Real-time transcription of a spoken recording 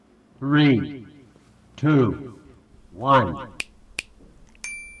Three, two, one.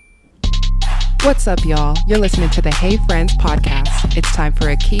 What's up, y'all? You're listening to the Hey Friends podcast. It's time for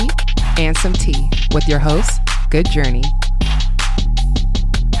a key and some tea with your host, Good Journey.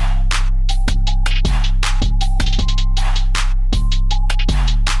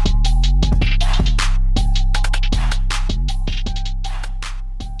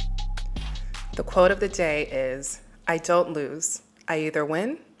 The quote of the day is, I don't lose. I either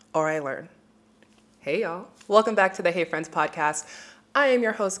win or I learn. Hey, y'all. Welcome back to the Hey Friends podcast. I am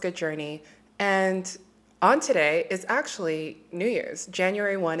your host, Good Journey. And on today is actually New Year's.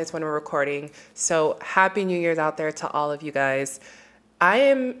 January 1 is when we're recording. So happy New Year's out there to all of you guys. I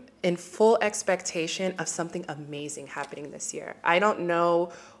am in full expectation of something amazing happening this year. I don't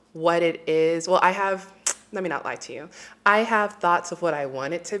know what it is. Well, let me not lie to you. I have thoughts of what I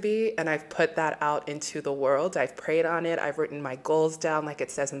want it to be, and I've put that out into the world. I've prayed on it. I've written my goals down, like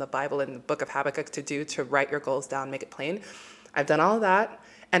it says in the Bible, in the book of Habakkuk, to write your goals down, make it plain. I've done all of that,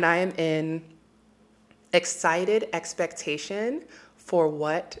 and I am in excited expectation for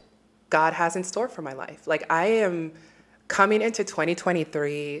what God has in store for my life. Like, I am coming into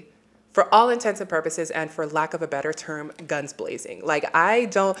 2023, for all intents and purposes, and for lack of a better term, guns blazing. Like, I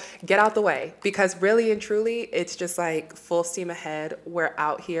don't get out the way, because really and truly, it's just like full steam ahead. We're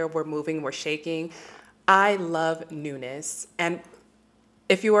out here, we're moving, we're shaking. I love newness. And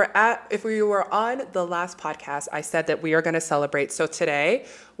if you were on the last podcast, I said that we are going to celebrate. So today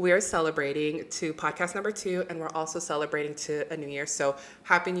we are celebrating to podcast number 2, and we're also celebrating to a new year. So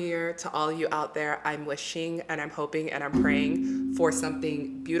happy New Year to all of you out there. I'm wishing and I'm hoping and I'm praying for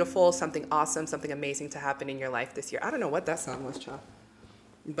something beautiful, something awesome, something amazing to happen in your life this year. I don't know what that song was, child,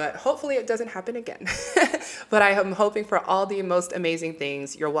 but hopefully it doesn't happen again. But I am hoping for all the most amazing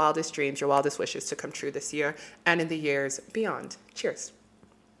things, your wildest dreams, your wildest wishes to come true this year and in the years beyond. Cheers.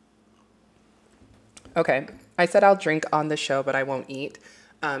 Okay, I said I'll drink on the show, but I won't eat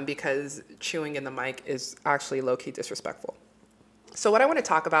because chewing in the mic is actually low-key disrespectful. So what I want to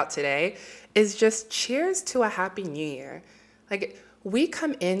talk about today is just cheers to a happy new year. Like, we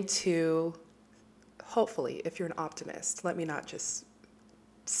come into, hopefully, if you're an optimist, let me not just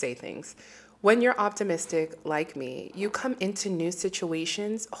say things. When you're optimistic like me, you come into new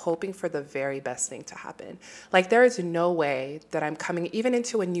situations hoping for the very best thing to happen. Like, there is no way that I'm coming even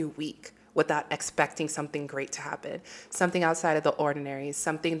into a new week without expecting something great to happen, something outside of the ordinary,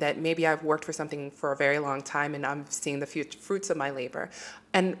 something that maybe I've worked for something for a very long time and I'm seeing the fruits of my labor.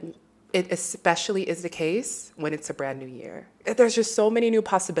 And it especially is the case when it's a brand new year. There's just so many new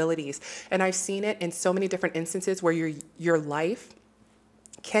possibilities. And I've seen it in so many different instances where your life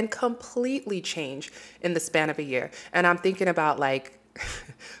can completely change in the span of a year. And I'm thinking about like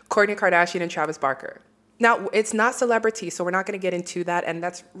Kourtney Kardashian and Travis Barker. Now, it's not celebrity, so we're not going to get into that, and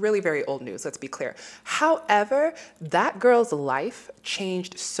that's really very old news, let's be clear. However, that girl's life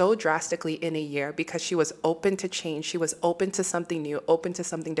changed so drastically in a year because she was open to change. She was open to something new, open to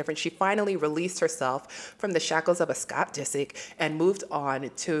something different. She finally released herself from the shackles of a Scott Disick and moved on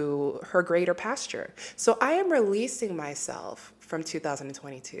to her greater pasture. So I am releasing myself from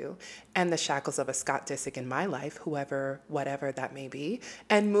 2022 and the shackles of a Scott Disick in my life, whoever, whatever that may be,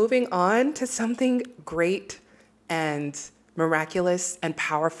 and moving on to something great and miraculous and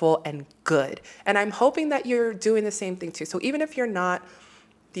powerful and good. And I'm hoping that you're doing the same thing too. So even if you're not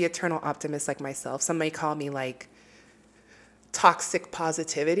the eternal optimist like myself, some may call me like toxic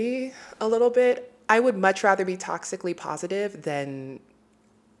positivity a little bit. I would much rather be toxically positive than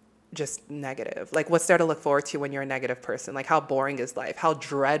just negative. Like, what's there to look forward to when you're a negative person? Like, how boring is life? How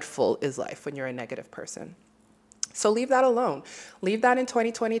dreadful is life when you're a negative person? So leave that alone. Leave that in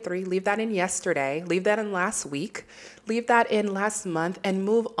 2023. Leave that in yesterday. Leave that in last week. Leave that in last month and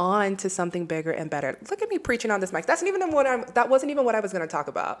move on to something bigger and better. Look at me preaching on this mic. That wasn't even what I was going to talk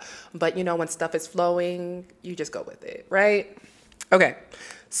about. But you know, when stuff is flowing, you just go with it, right? Okay.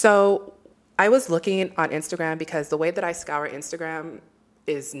 So I was looking on Instagram because the way that I scour Instagram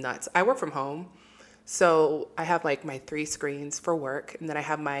is nuts. I work from home, so I have like my 3 screens for work, and then I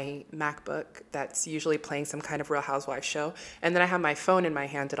have my MacBook that's usually playing some kind of Real Housewives show, and then I have my phone in my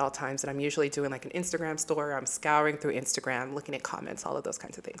hand at all times, and I'm usually doing like an Instagram story. I'm scouring through Instagram, looking at comments, all of those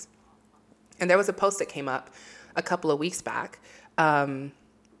kinds of things. And there was a post that came up a couple of weeks back from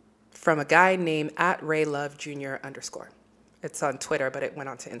a guy named @RayLoveJr_. It's on Twitter, but it went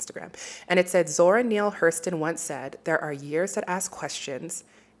on to Instagram. And it said, Zora Neale Hurston once said, there are years that ask questions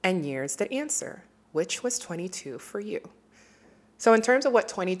and years that answer. Which was 22 for you? So in terms of what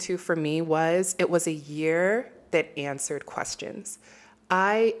 22 for me was, it was a year that answered questions.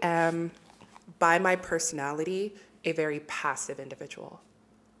 I am, by my personality, a very passive individual.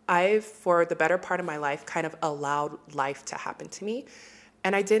 I've, for the better part of my life, kind of allowed life to happen to me.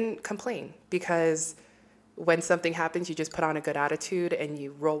 And I didn't complain because when something happens, you just put on a good attitude and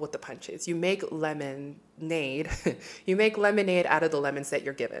you roll with the punches. You make lemonade. You make lemonade out of the lemons that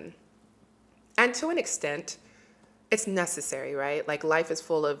you're given. And to an extent, it's necessary, right? Like life is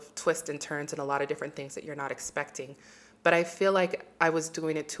full of twists and turns and a lot of different things that you're not expecting. But I feel like I was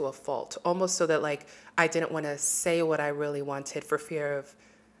doing it to a fault, almost so that like I didn't want to say what I really wanted for fear of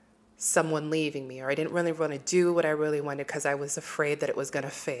someone leaving me, or I didn't really want to do what I really wanted because I was afraid that it was going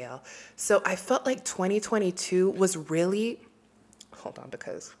to fail. So I felt like 2022 was really, hold on,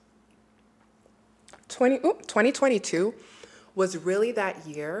 because 2022 was really that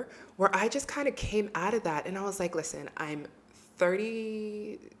year where I just kind of came out of that and I was like, listen, I'm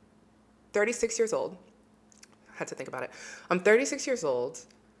 36 years old. I had to think about it. I'm 36 years old.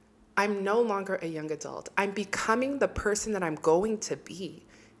 I'm no longer a young adult. I'm becoming the person that I'm going to be.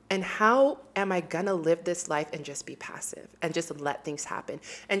 And how am I gonna live this life and just be passive and just let things happen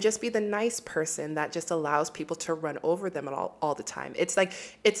and just be the nice person that just allows people to run over them all the time? It's like,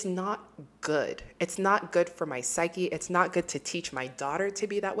 it's not good. It's not good for my psyche. It's not good to teach my daughter to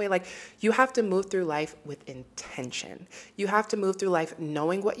be that way. Like, you have to move through life with intention. You have to move through life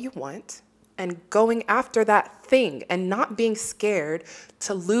knowing what you want and going after that thing and not being scared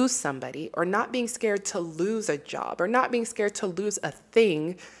to lose somebody, or not being scared to lose a job, or not being scared to lose a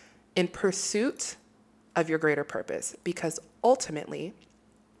thing in pursuit of your greater purpose. Because ultimately,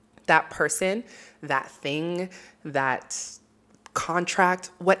 that person, that thing, that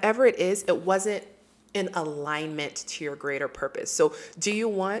contract, whatever it is, it wasn't in alignment to your greater purpose. So do you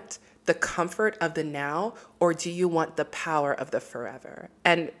want the comfort of the now, or do you want the power of the forever?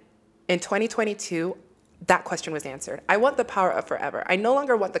 And in 2022, that question was answered. I want the power of forever. I no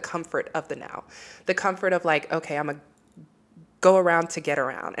longer want the comfort of the now. The comfort of like, okay, I'm going to go around to get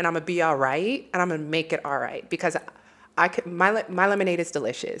around and I'm going to be all right and I'm going to make it all right because my lemonade is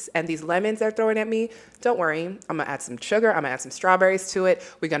delicious. And these lemons they're throwing at me, don't worry. I'm going to add some sugar. I'm going to add some strawberries to it.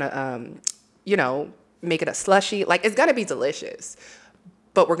 We're going to, make it a slushie. Like, it's going to be delicious,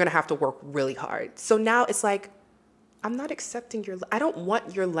 but we're going to have to work really hard. So now it's like, I'm not accepting I don't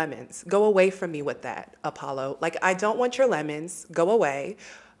want your lemons. Go away from me with that, Apollo. Like, I don't want your lemons. Go away.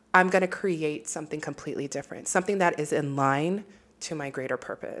 I'm going to create something completely different, something that is in line to my greater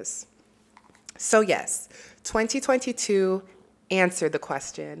purpose. So yes, 2022 answered the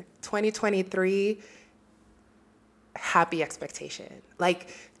question. 2023, happy expectation. Like,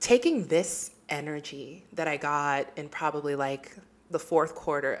 taking this energy that I got in probably like the fourth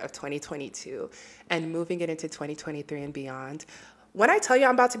quarter of 2022 and moving it into 2023 and beyond. When I tell you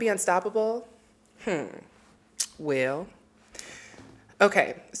I'm about to be unstoppable, well,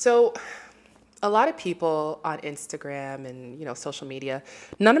 okay, so a lot of people on Instagram and, social media,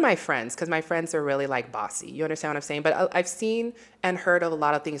 none of my friends, because my friends are really like bossy, you understand what I'm saying? But I've seen and heard of a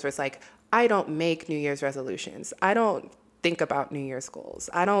lot of things where it's like, I don't make New Year's resolutions. I don't think about New Year's goals.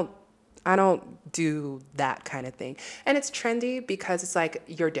 I don't do that kind of thing. And it's trendy because it's like,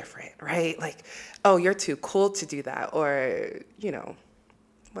 you're different, right? Like, oh, you're too cool to do that, or,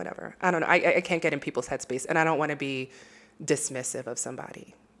 whatever. I don't know. I can't get in people's headspace, and I don't want to be dismissive of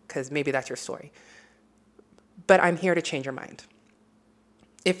somebody because maybe that's your story. But I'm here to change your mind.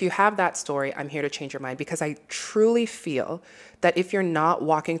 If you have that story, I'm here to change your mind, because I truly feel that if you're not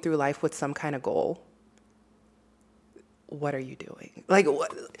walking through life with some kind of goal, what are you doing? Like,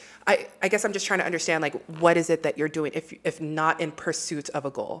 what? I guess I'm just trying to understand, like, what is it that you're doing if not in pursuit of a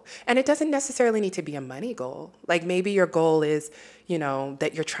goal? And it doesn't necessarily need to be a money goal. Like, maybe your goal is,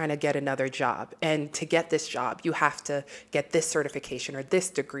 that you're trying to get another job. And to get this job, you have to get this certification or this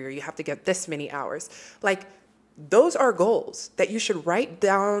degree, or you have to get this many hours. Like, those are goals that you should write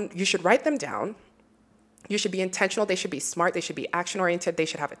down. You should write them down. You should be intentional. They should be smart. They should be action-oriented. They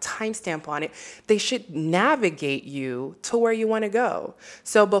should have a timestamp on it. They should navigate you to where you want to go.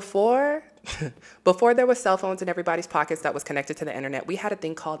 So before there was cell phones in everybody's pockets that was connected to the internet, we had a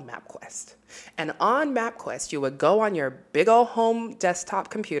thing called MapQuest. And on MapQuest, you would go on your big old home desktop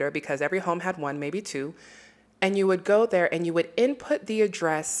computer, because every home had one, maybe two, and you would go there and you would input the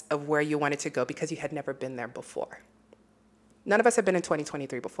address of where you wanted to go because you had never been there before. None of us have been in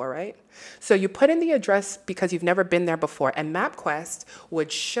 2023 before, right? So you put in the address because you've never been there before, and MapQuest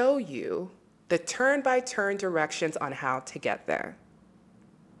would show you the turn-by-turn directions on how to get there,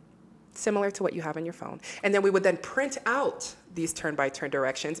 similar to what you have on your phone. And then we would then print out these turn-by-turn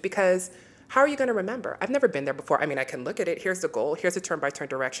directions, because how are you going to remember? I've never been there before. I mean, I can look at it. Here's the goal. Here's the turn-by-turn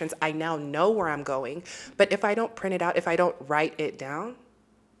directions. I now know where I'm going. But if I don't print it out, if I don't write it down,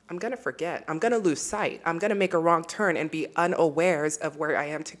 I'm going to forget. I'm going to lose sight. I'm going to make a wrong turn and be unawares of where I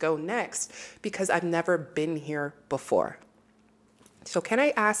am to go next because I've never been here before. So can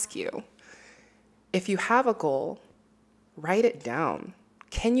I ask you, if you have a goal, write it down.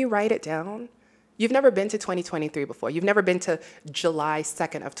 Can you write it down? You've never been to 2023 before. You've never been to July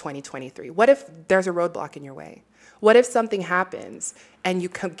 2nd of 2023. What if there's a roadblock in your way? What if something happens and you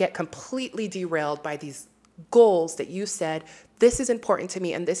get completely derailed by these goals that you said, this is important to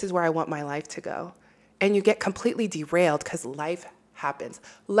me and this is where I want my life to go? And you get completely derailed because life happens.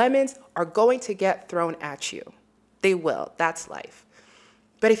 Lemons are going to get thrown at you. They will. That's life.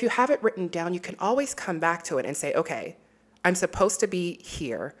 But if you have it written down, you can always come back to it and say, okay, I'm supposed to be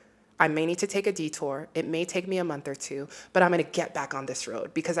here. I may need to take a detour. It may take me a month or two, but I'm going to get back on this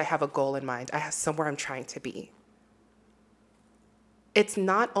road because I have a goal in mind. I have somewhere I'm trying to be. It's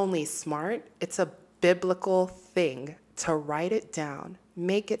not only smart, it's a biblical thing to write it down,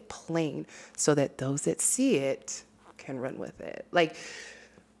 make it plain so that those that see it can run with it. Like,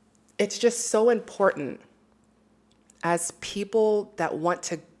 it's just so important as people that want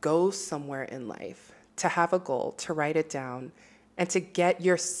to go somewhere in life to have a goal, to write it down, and to get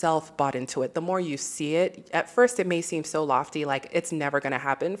yourself bought into it. The more you see it, at first it may seem so lofty, like it's never going to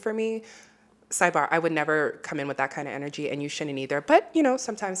happen for me. Sidebar, I would never come in with that kind of energy, and you shouldn't either. But,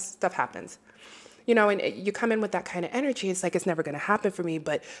 sometimes stuff happens. And you come in with that kind of energy, it's like it's never going to happen for me.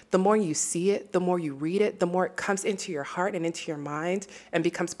 But the more you see it, the more you read it, the more it comes into your heart and into your mind and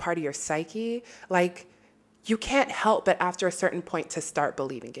becomes part of your psyche. Like, you can't help but after a certain point to start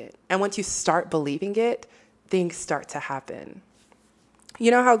believing it. And once you start believing it, things start to happen.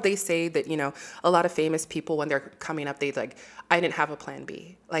 You know how they say that, a lot of famous people, when they're coming up, they like, I didn't have a plan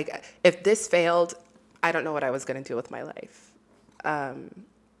B. Like, if this failed, I don't know what I was going to do with my life.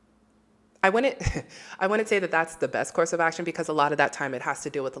 I wouldn't say that that's the best course of action because a lot of that time it has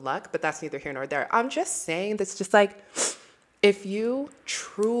to do with luck, but that's neither here nor there. I'm just saying that's just like, if you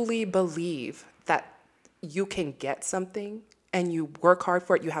truly believe that you can get something and you work hard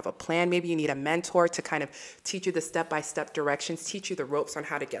for it, you have a plan, maybe you need a mentor to kind of teach you the step-by-step directions, teach you the ropes on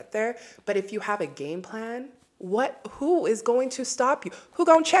how to get there. But if you have a game plan, who is going to stop you? Who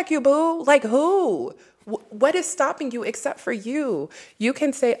gonna check you, boo? Like, who? What is stopping you except for you? You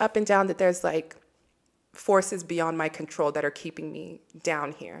can say up and down that there's like forces beyond my control that are keeping me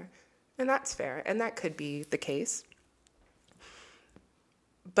down here. And that's fair. And that could be the case.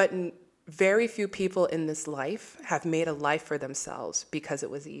 But very few people in this life have made a life for themselves because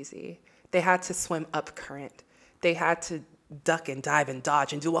it was easy. They had to swim up current. They had to duck and dive and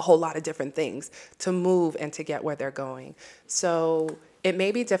dodge and do a whole lot of different things to move and to get where they're going. So it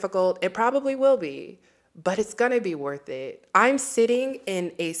may be difficult. It probably will be, but it's going to be worth it. I'm sitting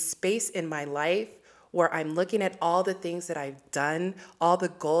in a space in my life where I'm looking at all the things that I've done, all the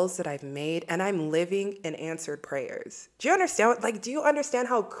goals that I've made, and I'm living in answered prayers. Do you understand? Do you understand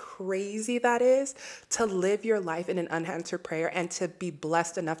how crazy that is to live your life in an unanswered prayer and to be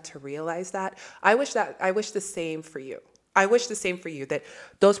blessed enough to realize that? I wish the same for you. I wish the same for you, that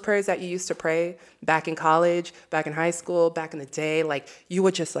those prayers that you used to pray back in college, back in high school, back in the day, you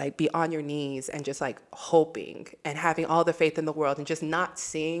would just be on your knees and just hoping and having all the faith in the world and just not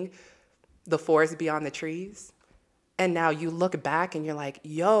seeing the forest beyond the trees. And now you look back and you're like,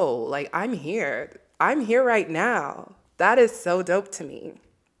 yo, I'm here. I'm here right now. That is so dope to me.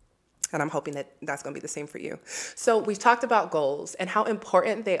 And I'm hoping that that's going to be the same for you. So we've talked about goals and how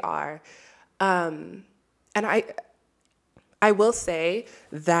important they are. And I will say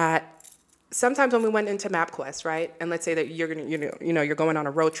that sometimes when we went into MapQuest, right? And let's say that you're going on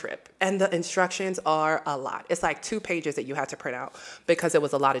a road trip and the instructions are a lot. It's like 2 pages that you had to print out because it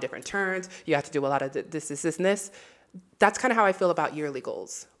was a lot of different turns. You have to do a lot of this, and this. That's kind of how I feel about yearly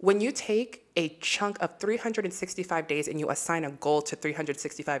goals. When you take a chunk of 365 days and you assign a goal to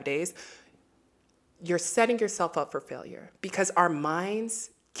 365 days, you're setting yourself up for failure because our minds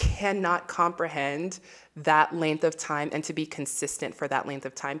cannot comprehend that length of time and to be consistent for that length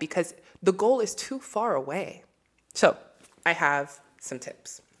of time because the goal is too far away. So I have some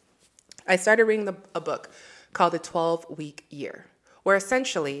tips. I started reading a book called The 12-Week Year, where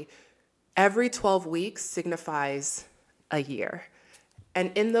essentially every 12 weeks signifies a year.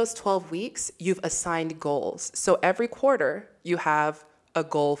 And in those 12 weeks, you've assigned goals. So every quarter, you have a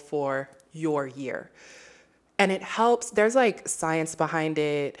goal for your year. And it helps, there's science behind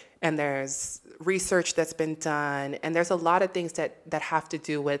it, and there's research that's been done, and there's a lot of things that have to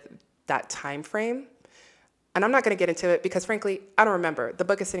do with that time frame. And I'm not going to get into it because, frankly, I don't remember. The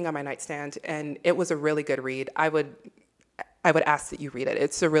book is sitting on my nightstand, and it was a really good read. I would ask that you read it.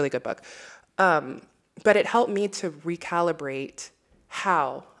 It's a really good book. But it helped me to recalibrate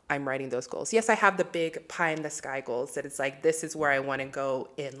how I'm writing those goals. Yes, I have the big pie in the sky goals that it's like, this is where I want to go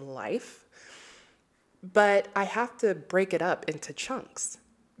in life. But I have to break it up into chunks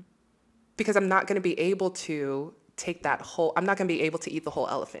because I'm not going to be able to I'm not going to be able to eat the whole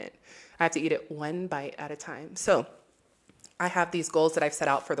elephant. I have to eat it one bite at a time. So I have these goals that I've set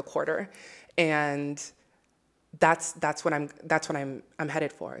out for the quarter, and that's what I'm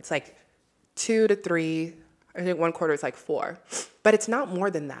headed for. It's like 2 to 3. I think one quarter is like 4, but it's not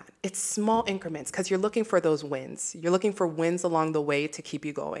more than that. It's small increments because you're looking for those wins. You're looking for wins along the way to keep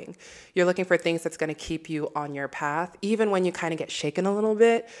you going. You're looking for things that's going to keep you on your path. Even when you kind of get shaken a little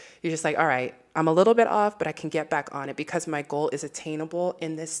bit, you're just like, all right, I'm a little bit off, but I can get back on it because my goal is attainable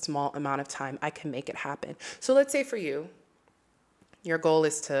in this small amount of time. I can make it happen. So let's say for you, your goal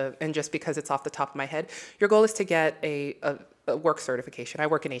is to, and just because it's off the top of my head, your goal is to get a work certification. I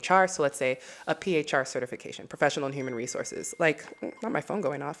work in HR, so let's say a PHR certification, professional and human resources. Like, not my phone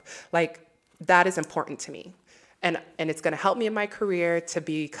going off. Like, that is important to me. And it's going to help me in my career to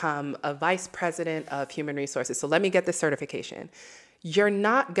become a vice president of human resources. So let me get this certification. Your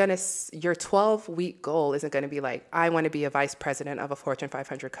 12-week goal isn't going to be like, I want to be a vice president of a Fortune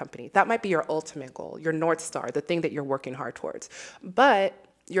 500 company. That might be your ultimate goal, your North Star, the thing that you're working hard towards. But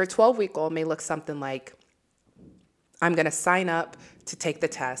your 12-week goal may look something like, I'm going to sign up to take the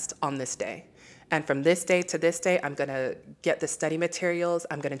test on this day. And from this day to this day, I'm going to get the study materials.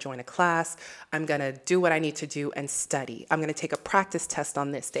 I'm going to join a class. I'm going to do what I need to do and study. I'm going to take a practice test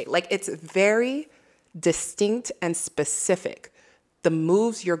on this day. Like, it's very distinct and specific, the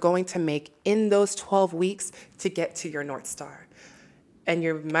moves you're going to make in those 12 weeks to get to your North Star. And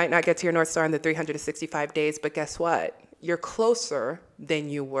you might not get to your North Star in the 365 days, but guess what? You're closer than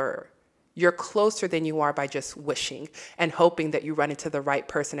you were. You're closer than you are by just wishing and hoping that you run into the right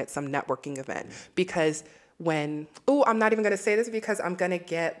person at some networking event. Because I'm not even going to say this because I'm going to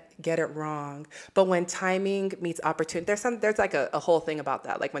get it wrong. But when timing meets opportunity, there's like a whole thing about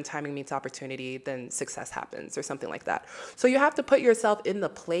that. Like, when timing meets opportunity, then success happens or something like that. So you have to put yourself in the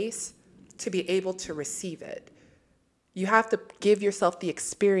place to be able to receive it. You have to give yourself the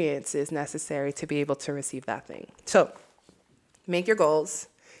experiences necessary to be able to receive that thing. So make your goals.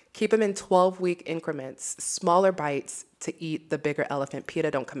 Keep them in 12-week increments, smaller bites to eat the bigger elephant. PETA,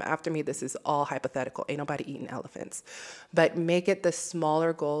 don't come after me. This is all hypothetical. Ain't nobody eating elephants. But make it the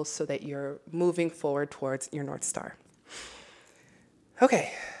smaller goals so that you're moving forward towards your North Star.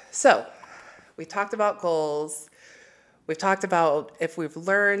 Okay, so we talked about goals. We've talked about if we've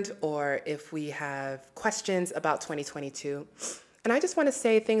learned or if we have questions about 2022. And I just want to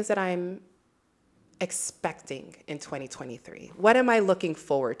say things that I'm expecting in 2023. What am I looking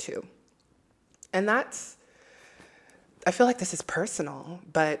forward to? And I feel like this is personal,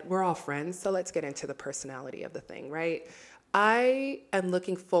 but we're all friends, so let's get into the personality of the thing, right? I am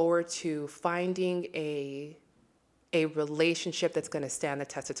looking forward to finding a relationship that's going to stand the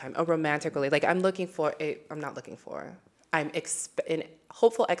test of time, a romantic relationship. Like, I'm in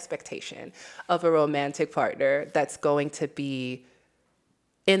hopeful expectation of a romantic partner that's going to be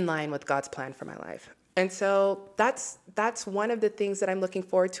in line with God's plan for my life. And so that's one of the things that I'm looking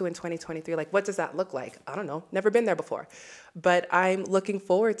forward to in 2023. Like, what does that look like? I don't know. Never been there before. But I'm looking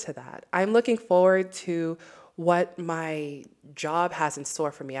forward to that. I'm looking forward to what my job has in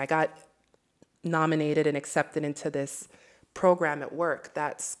store for me. I got nominated and accepted into this program at work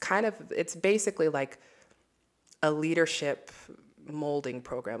it's basically like a leadership molding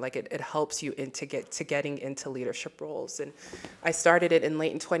program. Like, it helps you getting into leadership roles. And I started it in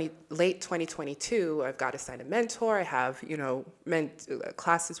late 2022. I've got assigned a mentor. I have,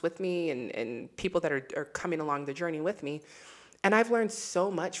 classes with me and people that are coming along the journey with me. And I've learned so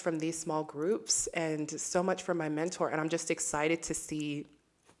much from these small groups and so much from my mentor. And I'm just excited to see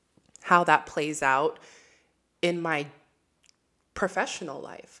how that plays out in my professional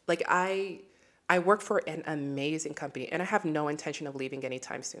life. Like, I work for an amazing company, and I have no intention of leaving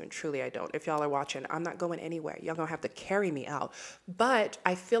anytime soon. Truly, I don't. If y'all are watching, I'm not going anywhere. Y'all gonna have to carry me out. But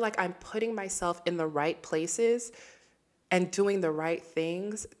I feel like I'm putting myself in the right places and doing the right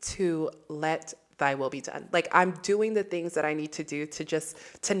things to let thy will be done. Like, I'm doing the things that I need to do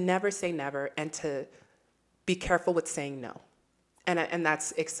to never say never and to be careful with saying no. And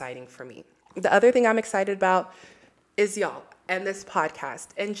that's exciting for me. The other thing I'm excited about is y'all and this podcast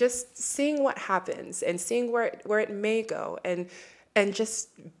and just seeing what happens and seeing where it may go and just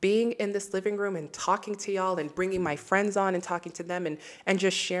being in this living room and talking to y'all and bringing my friends on and talking to them and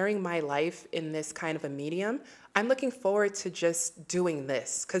just sharing my life in this kind of a medium. I'm looking forward to just doing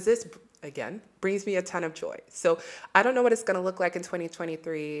this because this, again, brings me a ton of joy. So I don't know what it's going to look like in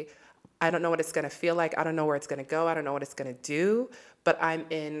 2023. I don't know what it's going to feel like. I don't know where it's going to go. I don't know what it's going to do, but I'm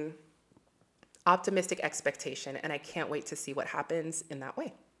in optimistic expectation, and I can't wait to see what happens in that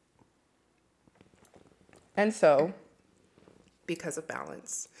way. And so, because of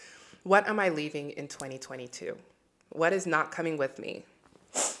balance, what am I leaving in 2022? What is not coming with me?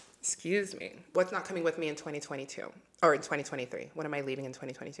 Excuse me. What's not coming with me in 2022 or in 2023? What am I leaving in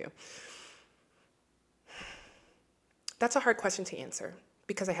 2022? That's a hard question to answer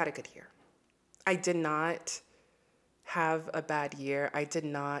because I had a good year. I did not have a bad year. I did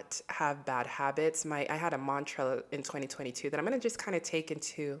not have bad habits. I had a mantra in 2022 that I'm going to just kind of take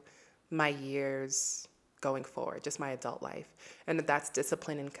into my years going forward, just my adult life. And that's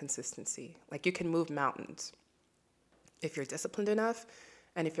discipline and consistency. Like, you can move mountains if you're disciplined enough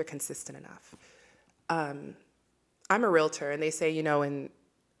and if you're consistent enough. I'm a realtor, and they say, you know, in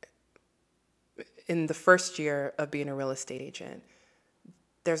the first year of being a real estate agent,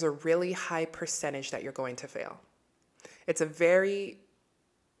 there's a really high percentage that you're going to fail. It's a very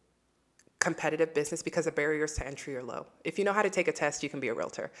competitive business because the barriers to entry are low. If you know how to take a test, you can be a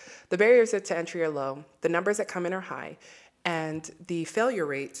realtor. The barriers to entry are low, the numbers that come in are high, and the failure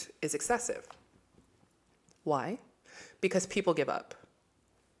rate is excessive. Why? Because people give up.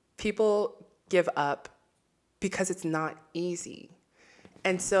 People give up because it's not easy.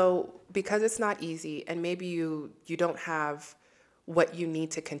 And so because it's not easy, and maybe you don't have what you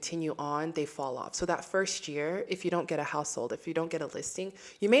need to continue on, they fall off. So that first year, if you don't get a household, if you don't get a listing,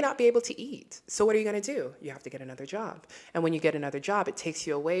 you may not be able to eat. So what are you going to do? You have to get another job. And when you get another job, it takes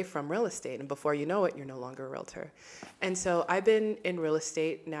you away from real estate. And before you know it, you're no longer a realtor. And so I've been in real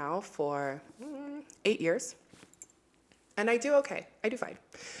estate now for 8 years. And I do okay. I do fine.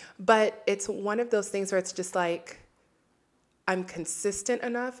 But it's one of those things where it's just like, I'm consistent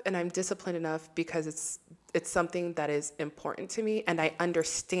enough and I'm disciplined enough because it's something that is important to me, and I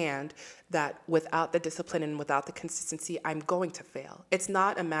understand that without the discipline and without the consistency, I'm going to fail. It's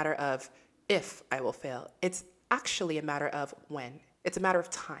not a matter of if I will fail. It's actually a matter of when. It's a matter of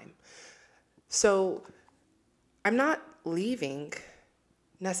time. So I'm not leaving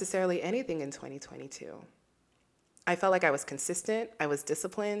necessarily anything in 2022. I felt like I was consistent, I was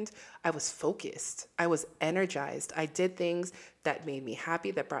disciplined, I was focused, I was energized. I did things that made me happy,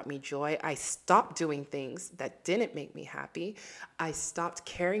 that brought me joy. I stopped doing things that didn't make me happy. I stopped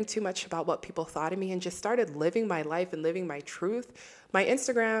caring too much about what people thought of me and just started living my life and living my truth. My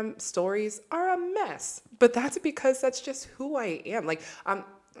Instagram stories are a mess, but that's because that's just who I am. Like,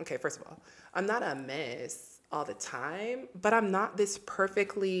 okay, first of all, I'm not a mess all the time, but I'm not this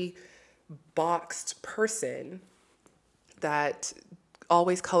perfectly boxed person that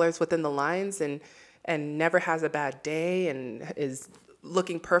always colors within the lines and never has a bad day and is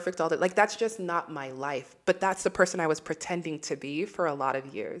looking perfect all the like, that's just not my life. But that's the person I was pretending to be for a lot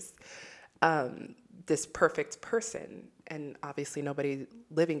of years. This perfect person. And obviously nobody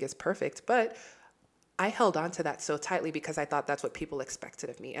living is perfect, but I held on to that so tightly because I thought that's what people expected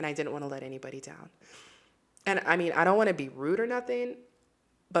of me, and I didn't want to let anybody down. And I mean, I don't want to be rude or nothing,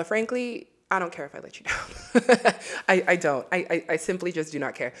 but frankly, I don't care if I let you down. I don't. I simply just do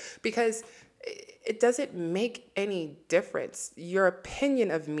not care, because it doesn't make any difference. Your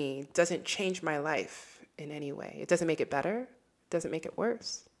opinion of me doesn't change my life in any way. It doesn't make it better. It doesn't make it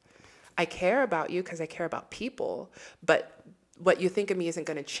worse. I care about you because I care about people, but what you think of me isn't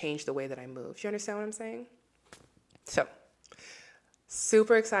going to change the way that I move. Do you understand what I'm saying? So,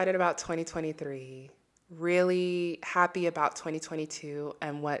 super excited about 2023. Really happy about 2022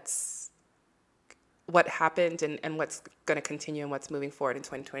 and what happened and what's going to continue and what's moving forward in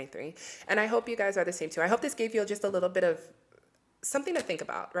 2023. And I hope you guys are the same too. I hope this gave you just a little bit of something to think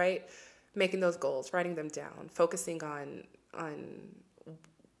about, right? Making those goals, writing them down, focusing on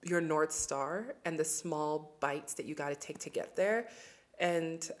your North Star and the small bites that you got to take to get there.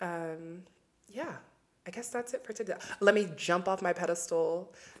 And yeah, I guess that's it for today. Let me jump off my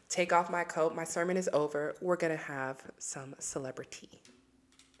pedestal, take off my coat. My sermon is over. We're going to have some celebrity.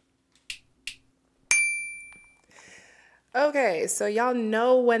 Okay, so y'all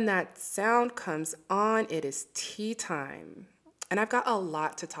know when that sound comes on, it is tea time. And I've got a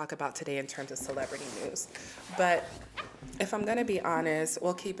lot to talk about today in terms of celebrity news. But if I'm going to be honest,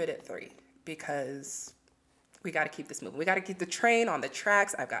 we'll keep it at 3 because we got to keep this moving. We got to keep the train on the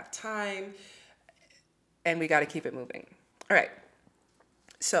tracks. I've got time. And we got to keep it moving. All right.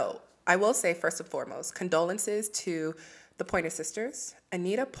 So I will say, first and foremost, condolences to the Pointer Sisters.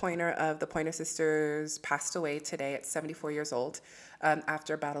 Anita Pointer of the Pointer Sisters passed away today at 74 years old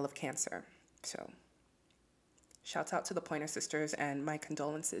after a battle of cancer. So shouts out to the Pointer Sisters and my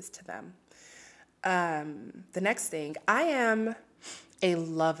condolences to them. The next thing, I am a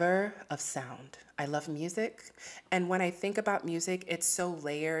lover of sound. I love music. And when I think about music, it's so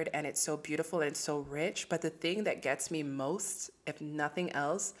layered and it's so beautiful and it's so rich. But the thing that gets me most, if nothing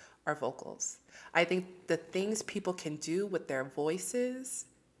else, are vocals. I think the things people can do with their voices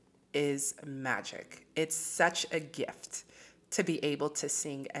is magic. It's such a gift to be able to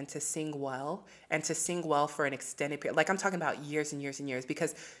sing and to sing well for an extended period. Like I'm talking about years and years and years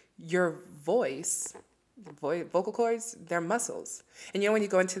because your vocal cords, they're muscles. And you know when you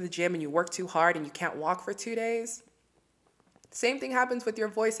go into the gym and you work too hard and you can't walk for 2 days? Same thing happens with your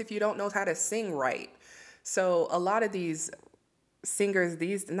voice if you don't know how to sing right. So a lot of these singers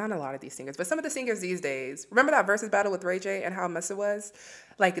not a lot of these singers, but some of the singers these days, remember that versus battle with Ray J and how mess it was?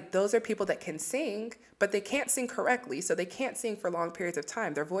 Like those are people that can sing, but they can't sing correctly, so they can't sing for long periods of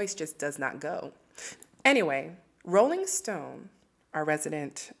time. Their voice just does not go. Anyway, Rolling Stone, our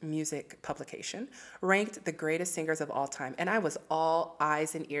resident music publication, ranked the greatest singers of all time. And I was all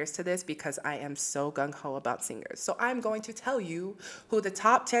eyes and ears to this because I am so gung-ho about singers. So I'm going to tell you who the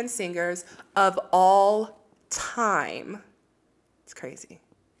top 10 singers of all time, it's crazy,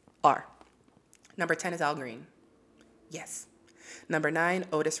 are. Number 10 is Al Green. Yes. Number 9,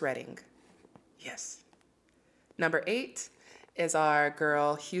 Otis Redding. Yes. Number 8 is our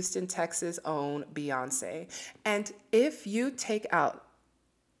girl, Houston, Texas' own Beyonce. And if you take out,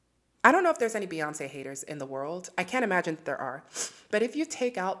 I don't know if there's any Beyonce haters in the world. I can't imagine that there are. But if you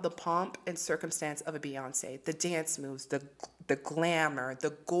take out the pomp and circumstance of a Beyonce, the dance moves, the glamour,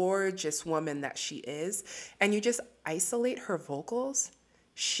 the gorgeous woman that she is, and you just isolate her vocals,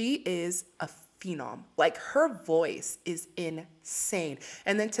 she is a phenom. Like her voice is insane.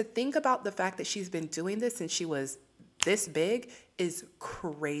 And then to think about the fact that she's been doing this since she was this big is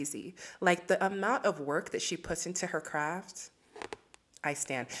crazy. Like the amount of work that she puts into her craft, I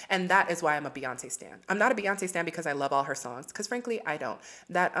stand. And that is why I'm a Beyonce stan. I'm not a Beyonce stan because I love all her songs, because frankly, I don't.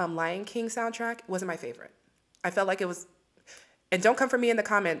 That Lion King soundtrack wasn't my favorite. I felt like it was, and don't come for me in the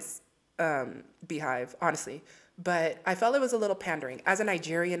comments, Beehive, honestly, but I felt it was a little pandering. As a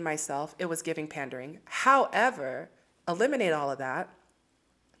Nigerian myself, it was giving pandering. However, eliminate all of that.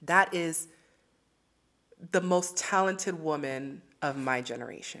 That is the most talented woman of my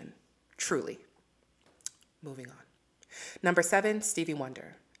generation, truly. Moving on. Number 7, Stevie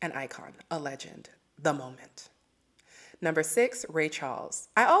Wonder, an icon, a legend, the moment. Number 6, Ray Charles.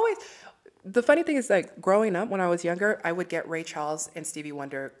 The funny thing is, like, growing up when I was younger, I would get Ray Charles and Stevie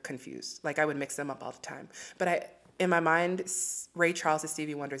Wonder confused. Like, I would mix them up all the time. But in my mind, Ray Charles is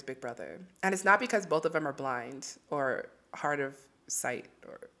Stevie Wonder's big brother. And it's not because both of them are blind or hard of sight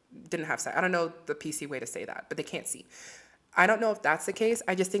or didn't have sight. I don't know the PC way to say that, but they can't see. I don't know if that's the case.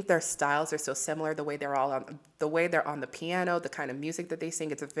 I just think their styles are so similar. The way they're on the piano, the kind of music that they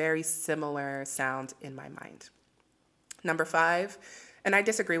sing, it's a very similar sound in my mind. Number 5, and I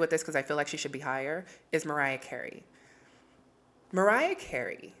disagree with this because I feel like she should be higher, is Mariah Carey. Mariah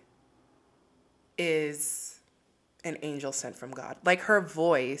Carey is an angel sent from God. Like her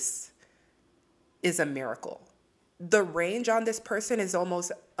voice is a miracle. The range on this person is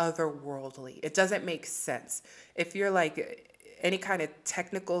almost otherworldly. It doesn't make sense. If you're like any kind of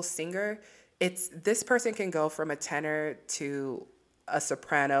technical singer, this person can go from a tenor to a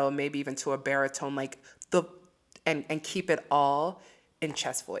soprano, maybe even to a baritone, like and keep it all in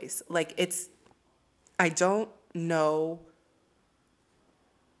chest voice. Like I don't know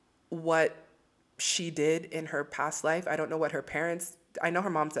what she did in her past life. I don't know what her parents, I know her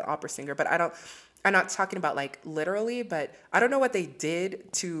mom's an opera singer, but I'm not talking about like literally, but I don't know what they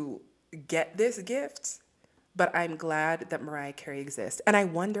did to get this gift, but I'm glad that Mariah Carey exists. And I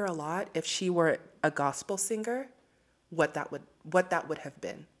wonder a lot if she were a gospel singer, what that would have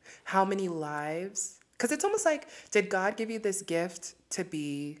been. How many lives? Because it's almost like, did God give you this gift to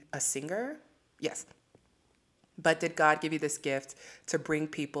be a singer? Yes. But did God give you this gift to bring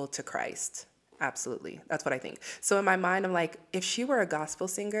people to Christ? Absolutely. That's what I think. So in my mind, I'm like, if she were a gospel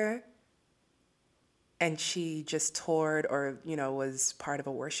singer and she just toured or, was part of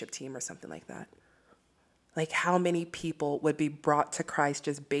a worship team or something like that, like how many people would be brought to Christ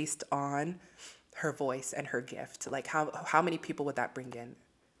just based on her voice and her gift? Like how many people would that bring in?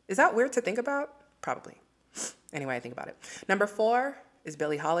 Is that weird to think about? Probably. Anyway, I think about it. Number 4 is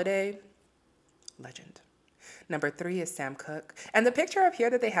Billie Holiday, legend. Number 3 is Sam Cooke. And the picture up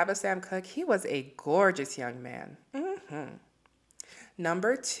here that they have of Sam Cooke, he was a gorgeous young man. Mm-hmm.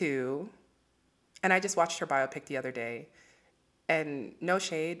 Number 2, and I just watched her biopic the other day. And no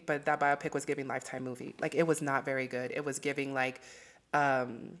shade, but that biopic was giving Lifetime movie. Like, it was not very good. It was giving, like,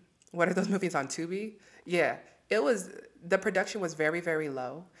 what are those movies on Tubi? Yeah, the production was very, very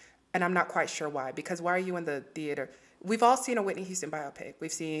low. And I'm not quite sure why. Because why are you in the theater? we've all seen a Whitney Houston biopic.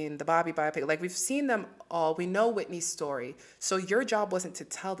 We've seen the Bobby biopic. Like, we've seen them all. We know Whitney's story. So your job wasn't to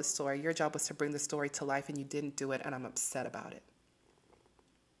tell the story. Your job was to bring the story to life, and you didn't do it, and I'm upset about it.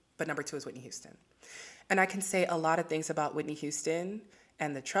 But number two is Whitney Houston. And I can say a lot of things about Whitney Houston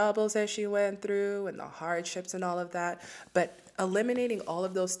and the troubles that she went through and the hardships and all of that. But eliminating all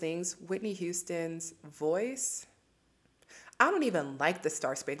of those things, Whitney Houston's voice, I don't even like the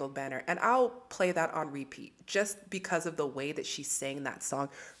Star Spangled Banner, and I'll play that on repeat just because of the way that she sang that song.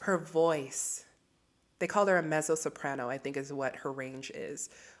 Her voice, they call her a mezzo-soprano, I think is what her range is,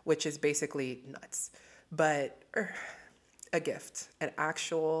 which is basically nuts. But a gift, an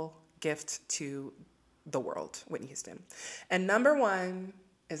actual gift to the world, Whitney Houston. And number one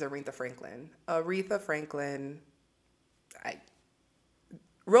is Aretha Franklin. Aretha Franklin,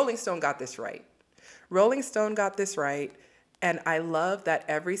 Rolling Stone got this right. Rolling Stone got this right. And I love that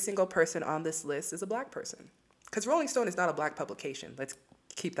every single person on this list is a Black person. Because Rolling Stone is not a Black publication. Let's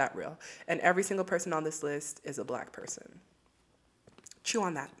keep that real. And every single person on this list is a Black person. Chew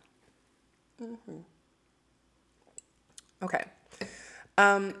on that. Okay.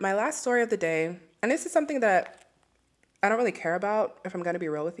 My last story of the day, and this is something that I don't really care about, if I'm going to be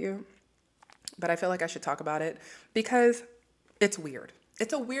real with you, but I feel like I should talk about it because it's weird.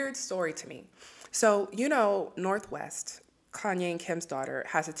 It's a weird story to me. So, you know, North West, Kanye and Kim's daughter,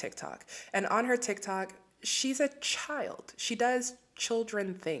 has a TikTok. And on her TikTok, she's a child. She does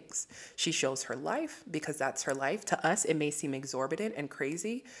children things. She shows her life because that's her life. To us, it may seem exorbitant and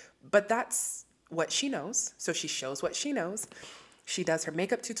crazy, but that's what she knows. So she shows what she knows. She does her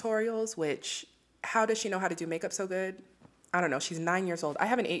makeup tutorials, which, how does she know how to do makeup so good? I don't know. She's 9 years old. I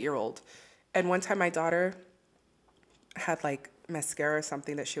have an 8-year-old. And one time my daughter had like mascara or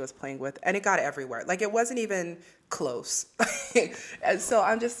something that she was playing with, and it got everywhere. Like, it wasn't even close. And so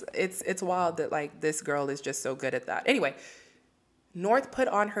I'm just, it's wild that like this girl is just so good at that. Anyway, North put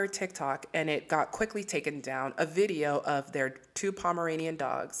on her TikTok, and it got quickly taken down, a video of their 2 Pomeranian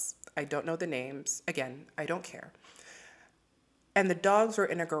dogs. I don't know the names. Again, I don't care. And the dogs were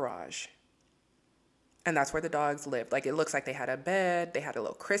in a garage. And that's where the dogs lived. Like, it looks like they had a bed. They had a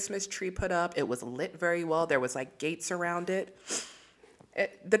little Christmas tree put up. It was lit very well. There was like gates around it.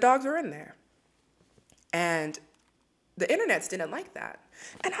 The dogs were in there. And the internets didn't like that.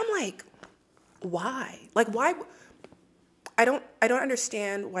 And I'm like, why? Like, why? I don't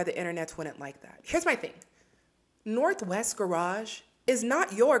understand why the internets wouldn't like that. Here's my thing. Northwest Garage is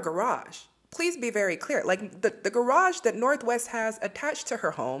not your garage. Please be very clear. Like, the garage that Northwest has attached to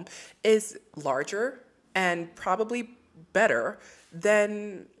her home is larger and probably better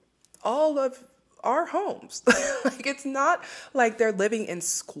than all of our homes. Like, it's not like they're living in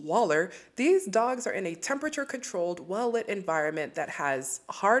squalor. These dogs are in a temperature-controlled, well-lit environment that has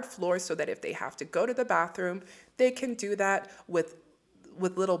hard floors so that if they have to go to the bathroom, they can do that with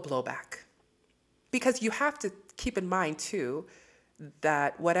little blowback. Because you have to keep in mind, too,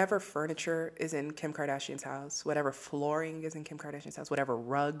 that whatever furniture is in Kim Kardashian's house, whatever flooring is in Kim Kardashian's house, whatever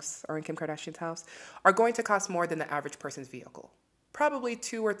rugs are in Kim Kardashian's house, are going to cost more than the average person's vehicle. Probably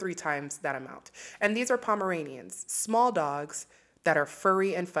 2 or 3 times that amount. And these are Pomeranians, small dogs that are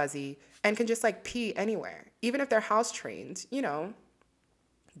furry and fuzzy and can just like pee anywhere. Even if they're house trained, you know,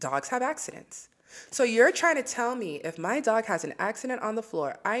 dogs have accidents. So you're trying to tell me if my dog has an accident on the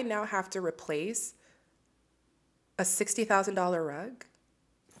floor, I now have to replace a $60,000 rug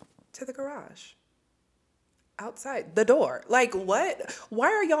to the garage outside the door? Like, what? Why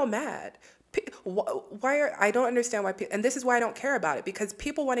are y'all mad? I don't understand why people, and this is why I don't care about it, because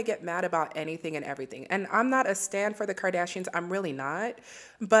people want to get mad about anything and everything. And I'm not a stan for the Kardashians. I'm really not.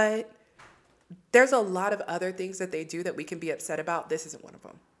 But there's a lot of other things that they do that we can be upset about. This isn't one of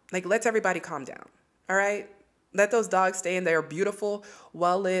them. Like, let's everybody calm down. All right? Let those dogs stay in their beautiful,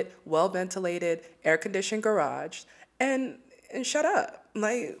 well-lit, well-ventilated, air-conditioned garage and shut up.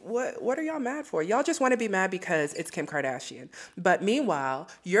 Like, what are y'all mad for? Y'all just want to be mad because it's Kim Kardashian. But meanwhile,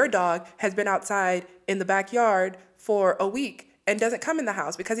 your dog has been outside in the backyard for a week and doesn't come in the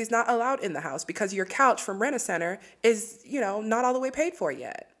house because he's not allowed in the house because your couch from Rent-A-Center is, you know, not all the way paid for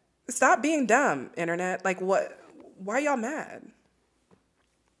yet. Stop being dumb, internet. Like, what? Why y'all mad?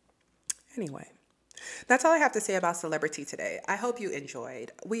 Anyway. That's all I have to say about celebrity today. I hope you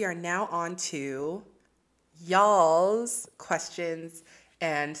enjoyed. We are now on to y'all's questions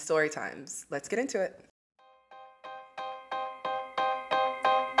and story times. Let's get into it.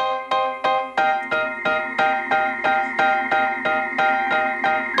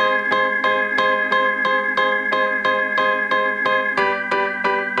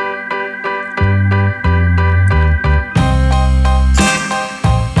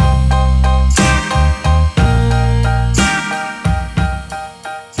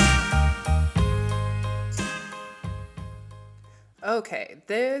 Okay,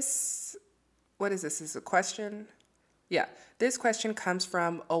 what is this? Is a question? Yeah, this question comes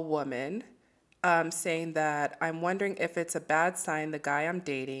from a woman saying that I'm wondering if it's a bad sign the guy I'm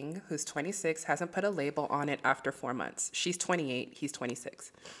dating, who's 26, hasn't put a label on it after 4 months. She's 28, he's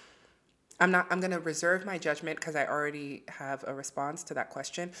 26. I'm going to reserve my judgment because I already have a response to that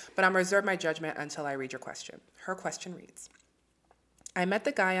question, but I'm reserve my judgment until I read your question. Her question reads, I met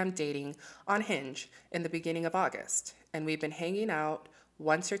the guy I'm dating on Hinge in the beginning of August, and we've been hanging out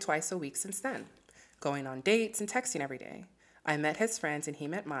once or twice a week since then, going on dates and texting every day. I met his friends and he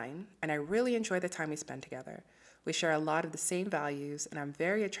met mine, and I really enjoy the time we spend together. We share a lot of the same values, and I'm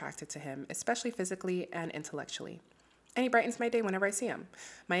very attracted to him, especially physically and intellectually. And he brightens my day whenever I see him.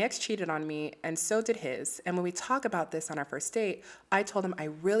 My ex cheated on me, and so did his. And when we talk about this on our first date, I told him I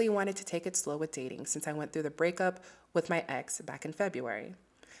really wanted to take it slow with dating since I went through the breakup with my ex back in February.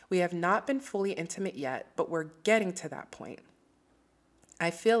 We have not been fully intimate yet, but we're getting to that point.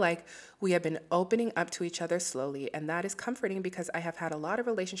 I feel like we have been opening up to each other slowly, and that is comforting because I have had a lot of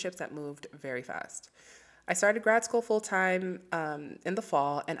relationships that moved very fast. I started grad school full-time in the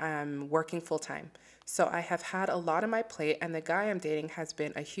fall, and I'm working full-time. So I have had a lot on my plate, and the guy I'm dating has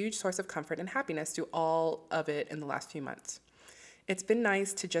been a huge source of comfort and happiness through all of it in the last few months. It's been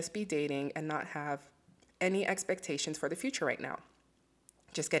nice to just be dating and not have any expectations for the future right now.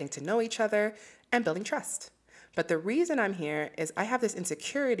 Just getting to know each other and building trust. But the reason I'm here is I have this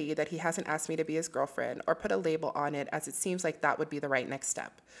insecurity that he hasn't asked me to be his girlfriend or put a label on it, as it seems like that would be the right next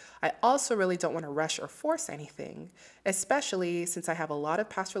step. I also really don't want to rush or force anything, especially since I have a lot of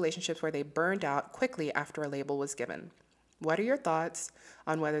past relationships where they burned out quickly after a label was given. What are your thoughts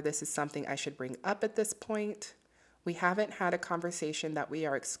on whether this is something I should bring up at this point? We haven't had a conversation that we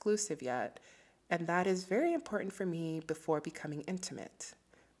are exclusive yet, and that is very important for me before becoming intimate.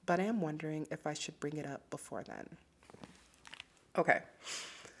 But I am wondering if I should bring it up before then. Okay.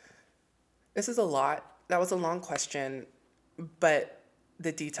 This is a lot. That was a long question, but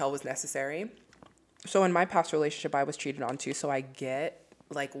the detail was necessary. So in my past relationship, I was cheated on too, so I get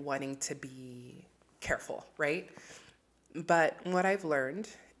like wanting to be careful, right? But what I've learned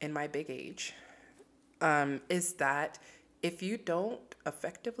in my big age is that if you don't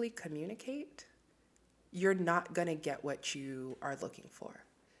effectively communicate, you're not going to get what you are looking for.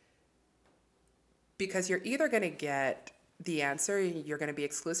 Because you're either going to get the answer, you're going to be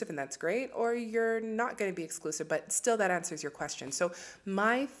exclusive, and that's great, or you're not going to be exclusive, but still that answers your question. So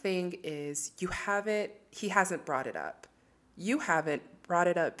my thing is, he hasn't brought it up. You haven't brought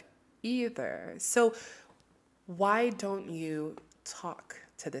it up either. So why don't you talk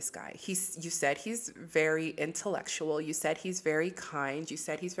to this guy? You said he's very intellectual. You said he's very kind. You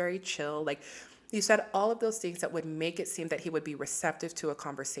said he's very chill. Like, you said all of those things that would make it seem that he would be receptive to a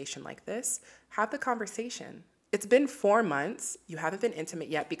conversation like this. Have the conversation. It's been 4 months. You haven't been intimate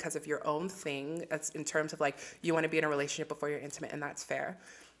yet because of your own thing. That's in terms of like, you want to be in a relationship before you're intimate, and that's fair.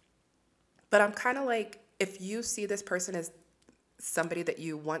 But I'm kind of like, if you see this person as somebody that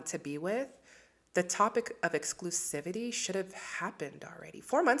you want to be with, the topic of exclusivity should have happened already.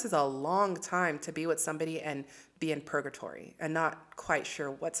 4 months is a long time to be with somebody and be in purgatory and not quite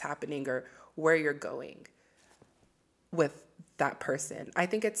sure what's happening or where you're going with that person. I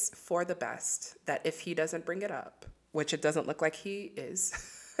think it's for the best that if he doesn't bring it up, which it doesn't look like he is,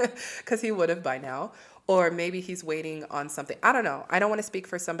 because he would have by now, or maybe he's waiting on something. I don't know. I don't want to speak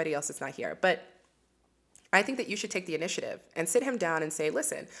for somebody else that's not here, but I think that you should take the initiative and sit him down and say,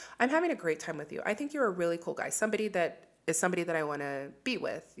 listen, I'm having a great time with you. I think you're a really cool guy. Somebody that I want to be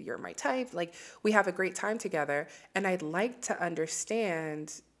with. You're my type. Like, we have a great time together. And I'd like to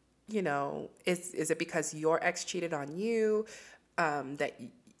understand, is it because your ex cheated on you,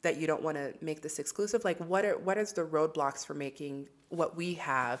 that you don't want to make this exclusive? Like, what is the roadblocks for making what we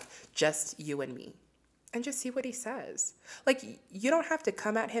have just you and me? And just see what he says. Like, you don't have to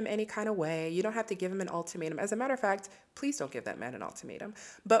come at him any kind of way. You don't have to give him an ultimatum. As a matter of fact, please don't give that man an ultimatum.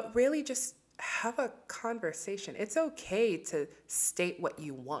 But really just have a conversation. It's okay to state what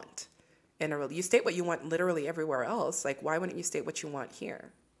you want. You state what you want literally everywhere else. Like, why wouldn't you state what you want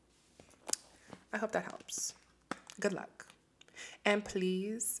here? I hope that helps. Good luck. And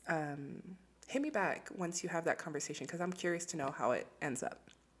please hit me back once you have that conversation, because I'm curious to know how it ends up.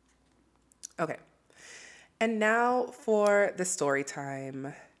 Okay. And now for the story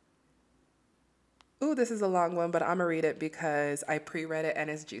time. Ooh, this is a long one, but I'm gonna read it because I pre-read it and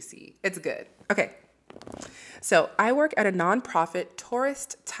it's juicy. It's good. Okay. So I work at a nonprofit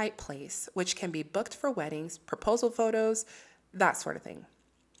tourist type place, which can be booked for weddings, proposal photos, that sort of thing.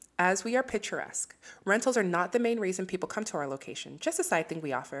 as we are picturesque. Rentals are not the main reason people come to our location, just a side thing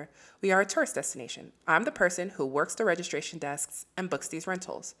we offer. We are a tourist destination. I'm the person who works the registration desks and books these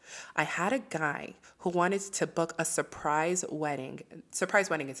rentals. I had a guy who wanted to book a surprise wedding. Surprise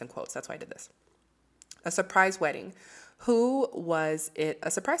wedding is in quotes, that's why I did this. A surprise wedding. Who was it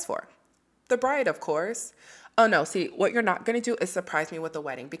a surprise for? The bride, of course. Oh no, see, what you're not gonna do is surprise me with a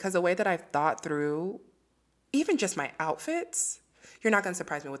wedding, because the way that I've thought through even just my outfits, you're not gonna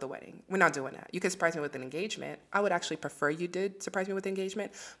surprise me with a wedding. We're not doing that. You could surprise me with an engagement. I would actually prefer you did surprise me with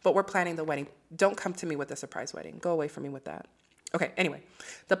engagement, but we're planning the wedding. Don't come to me with a surprise wedding. Go away from me with that. Okay, anyway,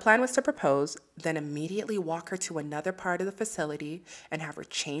 the plan was to propose, then immediately walk her to another part of the facility and have her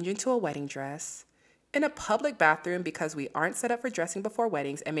change into a wedding dress in a public bathroom, because we aren't set up for dressing before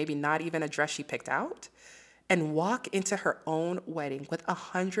weddings, and maybe not even a dress she picked out, and walk into her own wedding with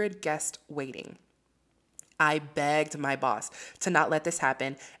 100 guests waiting. I begged my boss to not let this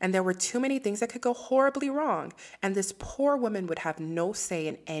happen, and there were too many things that could go horribly wrong, and this poor woman would have no say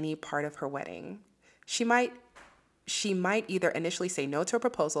in any part of her wedding. She might either initially say no to a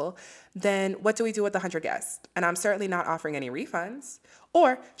proposal, then what do we do with the 100 guests? And I'm certainly not offering any refunds.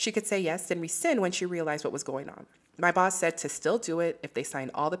 Or she could say yes and rescind when she realized what was going on. My boss said to still do it if they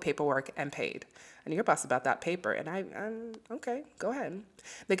signed all the paperwork and paid. And your boss about that paper. And I'm okay, go ahead.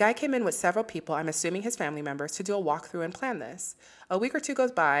 The guy came in with several people, I'm assuming his family members, to do a walkthrough and plan this. A week or two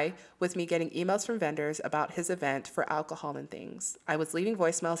goes by with me getting emails from vendors about his event for alcohol and things. I was leaving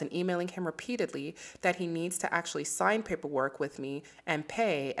voicemails and emailing him repeatedly that he needs to actually sign paperwork with me and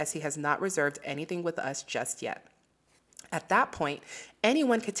pay, as he has not reserved anything with us just yet. At that point,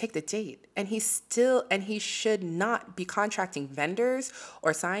 anyone could take the date, and he should not be contracting vendors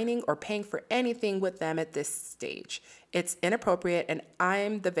or signing or paying for anything with them at this stage. It's inappropriate, and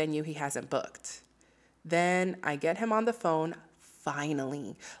I'm the venue he hasn't booked. Then I get him on the phone,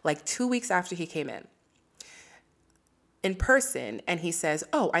 finally, like 2 weeks after he came in person, and he says,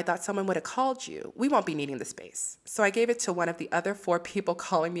 "Oh, I thought someone would have called you. We won't be needing the space." So I gave it to one of the other 4 people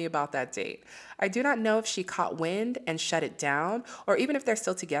calling me about that date. I do not know if she caught wind and shut it down, or even if they're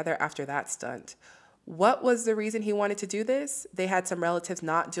still together after that stunt. What was the reason he wanted to do this? They had some relatives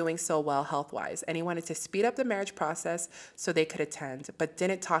not doing so well health-wise, and he wanted to speed up the marriage process so they could attend, but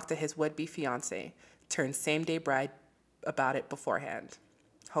didn't talk to his would-be fiance, turned same-day bride, about it beforehand.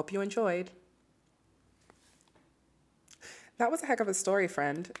 Hope you enjoyed. That was a heck of a story,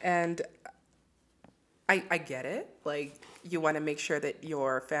 friend. And I get it. Like, you want to make sure that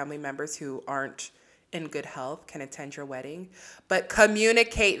your family members who aren't in good health can attend your wedding, but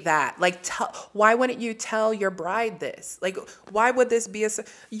communicate that. Like, why wouldn't you tell your bride this? Like, why would this be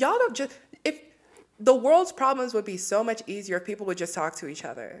y'all don't just, if the world's problems would be so much easier if people would just talk to each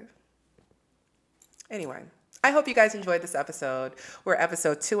other. Anyway. I hope you guys enjoyed this episode. We're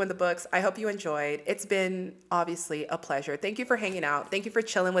episode 2 in the books. I hope you enjoyed. It's been obviously a pleasure. Thank you for hanging out. Thank you for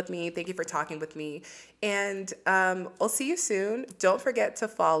chilling with me. Thank you for talking with me. And I'll see you soon. Don't forget to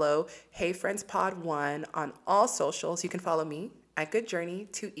follow Hey Friends Pod 1 on all socials. You can follow me at Good Journey,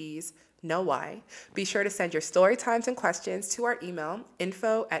 2 E's, no Y. Be sure to send your story times and questions to our email,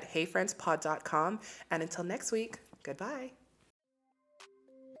 info@heyfriendspod.com. And until next week, goodbye.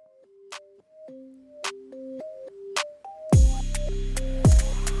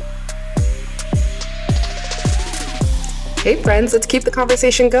 Hey friends, let's keep the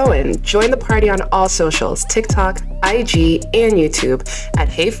conversation going. Join the party on all socials, TikTok, IG, and YouTube at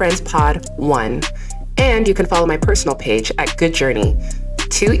Hey Friends Pod 1. And you can follow my personal page at Good Journey,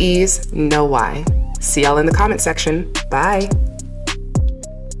 2 E's, no Y. See y'all in the comment section. Bye.